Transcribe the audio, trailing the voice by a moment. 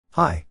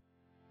Hi.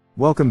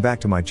 Welcome back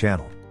to my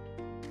channel.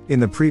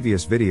 In the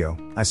previous video,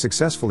 I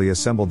successfully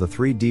assembled the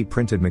 3D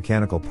printed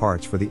mechanical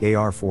parts for the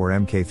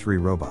AR4 MK3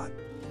 robot.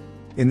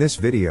 In this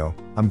video,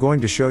 I'm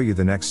going to show you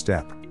the next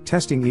step,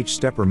 testing each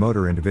stepper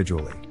motor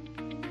individually.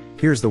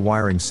 Here's the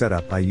wiring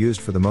setup I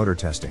used for the motor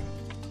testing.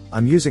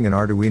 I'm using an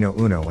Arduino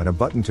Uno and a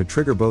button to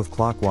trigger both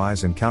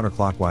clockwise and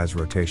counterclockwise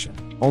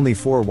rotation. Only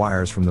 4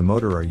 wires from the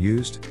motor are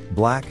used: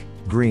 black,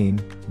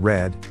 green,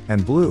 red,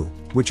 and blue,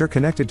 which are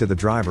connected to the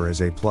driver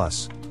as A+,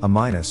 A-,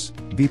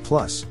 B+,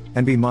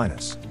 and B-.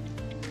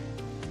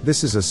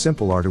 This is a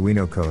simple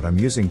Arduino code I'm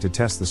using to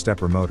test the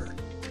stepper motor.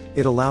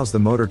 It allows the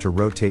motor to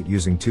rotate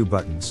using 2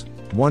 buttons,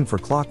 one for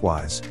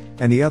clockwise,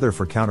 and the other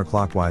for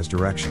counterclockwise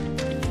direction.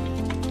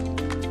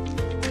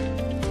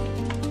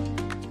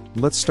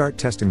 Let's start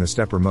testing the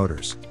stepper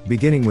motors,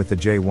 beginning with the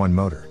J1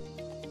 motor.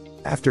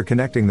 After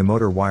connecting the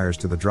motor wires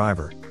to the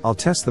driver, I'll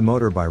test the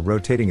motor by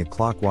rotating it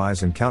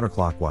clockwise and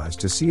counterclockwise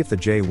to see if the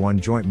J1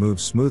 joint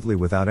moves smoothly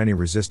without any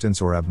resistance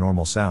or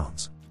abnormal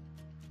sounds.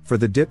 For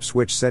the dip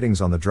switch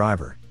settings on the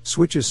driver,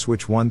 switches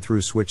switch 1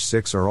 through switch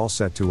 6 are all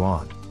set to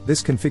on.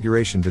 This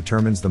configuration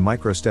determines the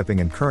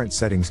microstepping and current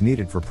settings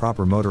needed for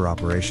proper motor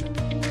operation.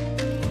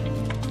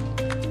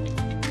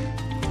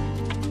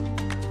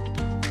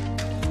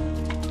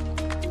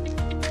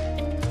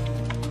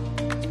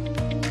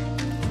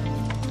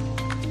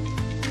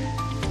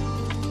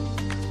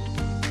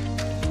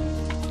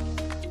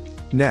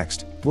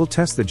 Next, we'll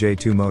test the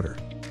J2 motor.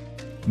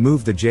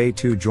 Move the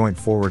J2 joint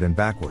forward and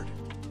backward.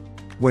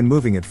 When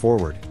moving it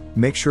forward,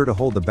 make sure to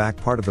hold the back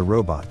part of the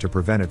robot to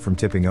prevent it from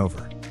tipping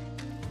over.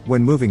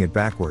 When moving it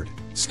backward,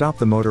 stop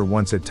the motor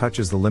once it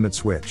touches the limit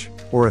switch,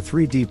 or a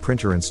 3D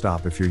printer and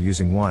stop if you're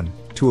using one,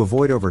 to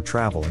avoid over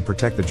travel and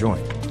protect the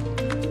joint.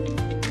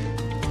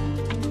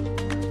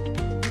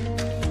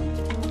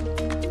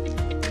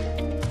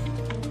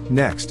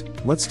 Next,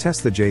 let's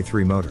test the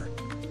J3 motor.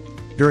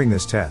 During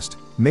this test,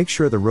 make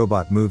sure the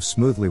robot moves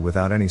smoothly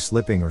without any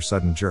slipping or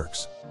sudden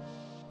jerks.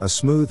 A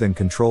smooth and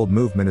controlled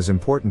movement is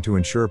important to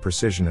ensure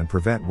precision and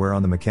prevent wear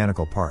on the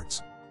mechanical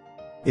parts.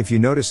 If you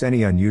notice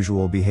any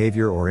unusual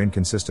behavior or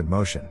inconsistent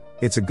motion,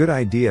 it's a good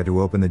idea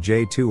to open the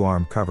J2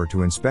 arm cover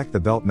to inspect the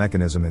belt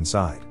mechanism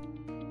inside.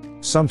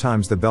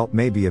 Sometimes the belt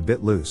may be a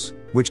bit loose,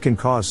 which can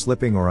cause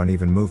slipping or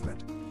uneven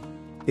movement.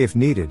 If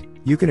needed,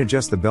 you can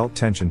adjust the belt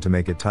tension to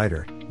make it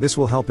tighter. This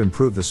will help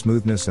improve the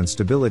smoothness and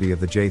stability of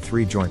the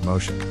J3 joint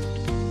motion.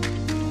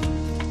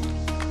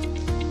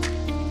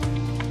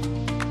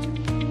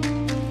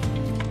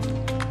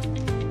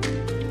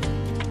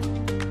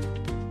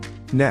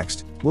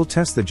 Next, we'll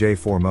test the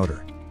J4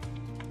 motor.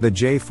 The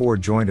J4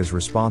 joint is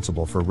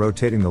responsible for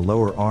rotating the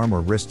lower arm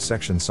or wrist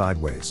section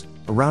sideways,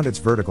 around its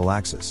vertical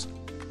axis.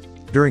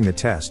 During the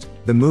test,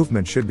 the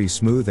movement should be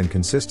smooth and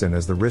consistent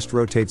as the wrist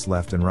rotates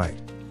left and right.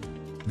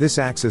 This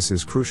axis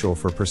is crucial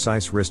for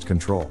precise wrist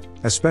control,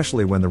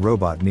 especially when the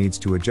robot needs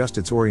to adjust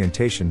its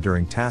orientation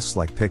during tasks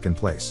like pick and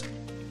place.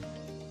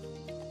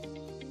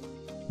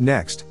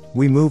 Next,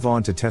 we move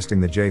on to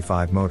testing the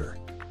J5 motor.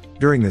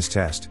 During this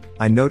test,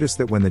 I noticed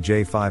that when the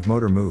J5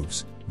 motor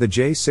moves, the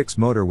J6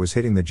 motor was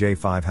hitting the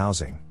J5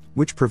 housing,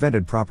 which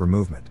prevented proper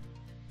movement.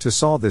 To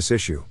solve this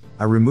issue,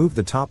 I removed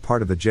the top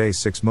part of the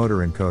J6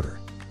 motor encoder.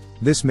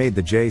 This made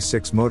the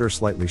J6 motor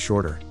slightly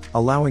shorter,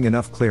 allowing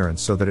enough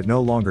clearance so that it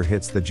no longer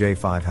hits the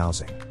J5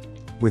 housing.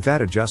 With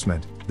that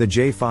adjustment, the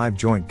J5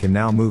 joint can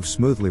now move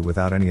smoothly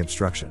without any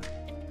obstruction.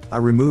 I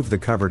removed the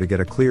cover to get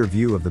a clear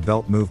view of the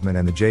belt movement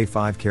and the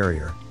J5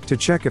 carrier, to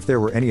check if there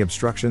were any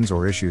obstructions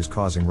or issues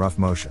causing rough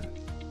motion.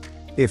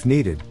 If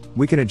needed,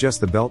 we can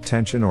adjust the belt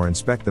tension or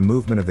inspect the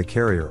movement of the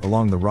carrier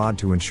along the rod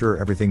to ensure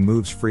everything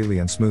moves freely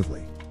and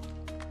smoothly.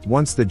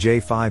 Once the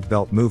J5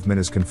 belt movement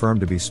is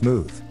confirmed to be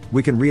smooth,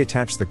 we can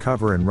reattach the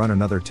cover and run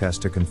another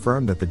test to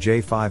confirm that the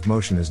J5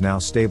 motion is now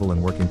stable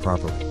and working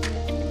properly.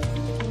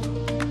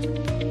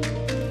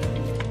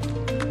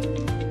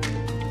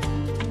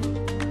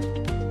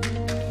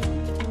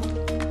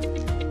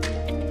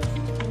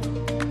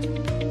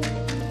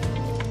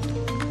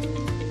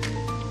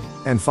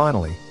 And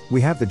finally, we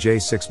have the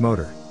J6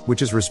 motor,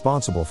 which is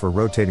responsible for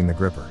rotating the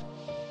gripper.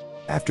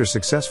 After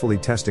successfully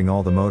testing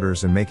all the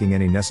motors and making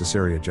any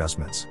necessary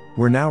adjustments,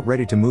 we're now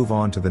ready to move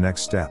on to the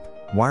next step,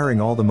 wiring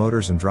all the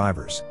motors and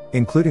drivers,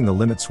 including the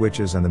limit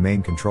switches and the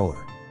main controller.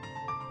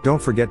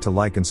 Don't forget to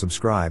like and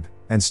subscribe,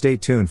 and stay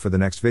tuned for the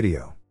next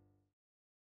video.